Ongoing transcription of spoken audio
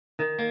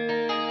Whatever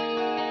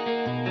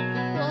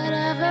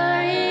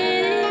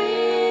it is,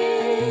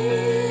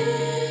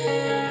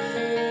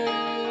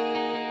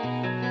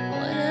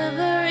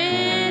 whatever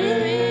it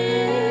is,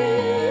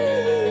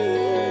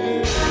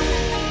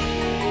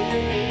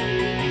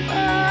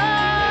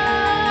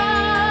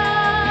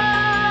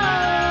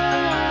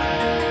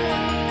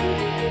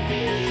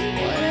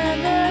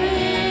 whatever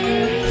it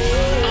is.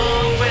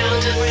 All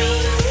around me.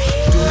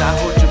 Do not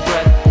hold your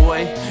breath, boy,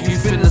 you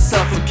finna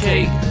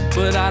suffocate.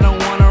 But I don't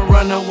wanna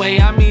run away,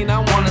 I mean I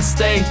wanna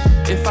stay.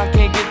 If I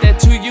can't get that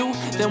to you,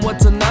 then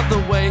what's another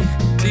way?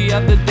 The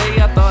other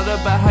day I thought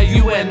about how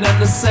you had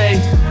nothing to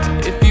say.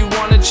 If you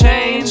wanna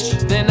change,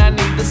 then I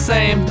need the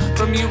same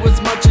from you.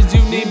 As much as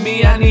you need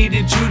me, I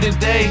needed you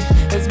today.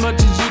 As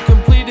much as you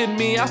completed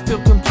me, I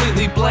feel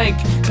completely blank,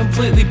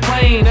 completely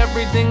plain.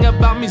 Everything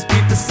about me's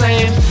beat the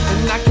same,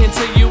 and I can't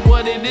tell you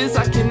what it is,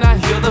 I cannot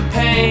heal the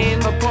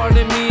pain. A part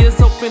of me is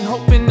open,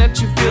 hoping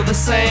that you feel the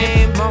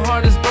same. My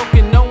heart is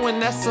broken, knowing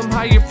that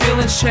somehow your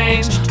feelings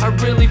change. I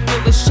really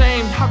feel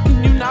ashamed, how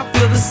can you not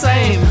feel the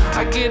same?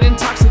 I get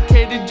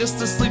intoxicated just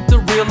to sleep the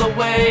real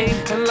away,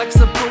 and like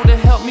supposed to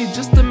help me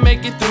just to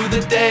make it through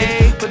the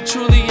day. But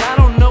truly I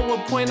don't know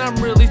what point I'm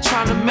really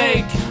trying to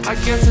make. I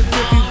guess it's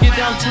if you get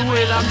down to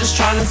it, I'm just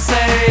trying to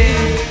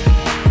say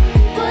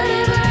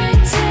Whatever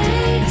it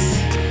takes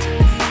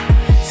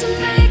to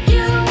make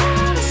you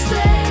wanna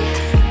stay.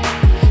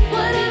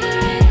 Whatever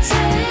it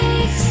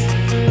takes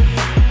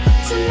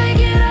to make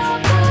it all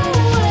go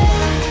away.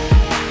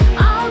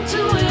 I'll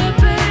do it,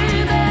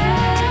 baby.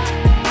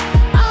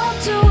 I'll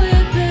do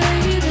it,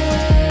 baby.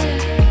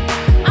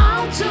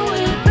 I'll do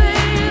it,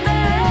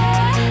 baby.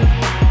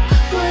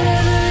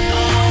 Whatever it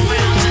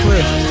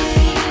is.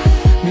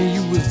 Me and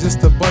you was just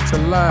a bunch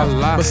of lies,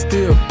 but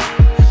still,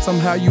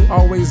 somehow you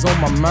always on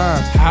my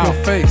mind. Your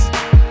face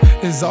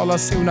is all I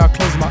see when I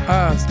close my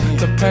eyes.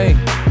 The pain,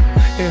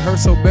 it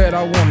hurts so bad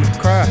I wanna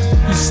cry.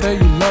 You say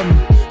you love me,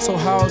 so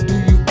how do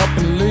you up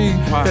and leave?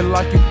 Feel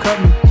like you cut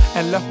me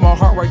and left my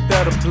heart right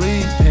there to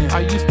bleed.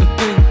 I used to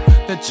think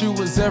that you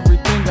was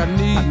everything I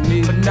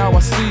need, but now I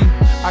see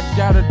I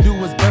gotta do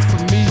what's best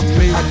for me.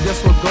 I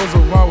guess what goes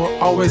around will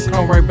always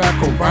come right back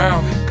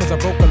around, cause I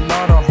broke a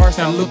lot of hearts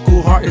and look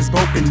who heart is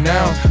broken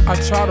now. I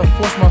try to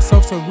force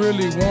myself to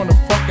really wanna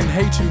fucking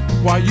hate you.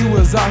 While you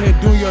was out here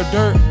doing your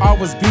dirt, I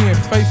was being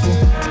faithful.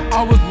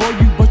 I was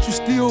loyal, but you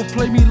still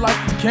play me like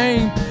a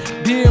game.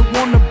 Didn't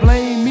wanna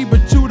blame me,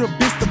 but you the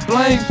bitch to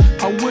blame.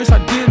 I wish I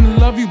didn't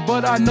love you,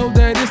 but I know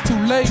that it's too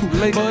late.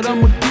 But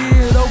I'ma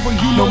get over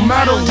you no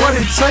matter what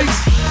it takes.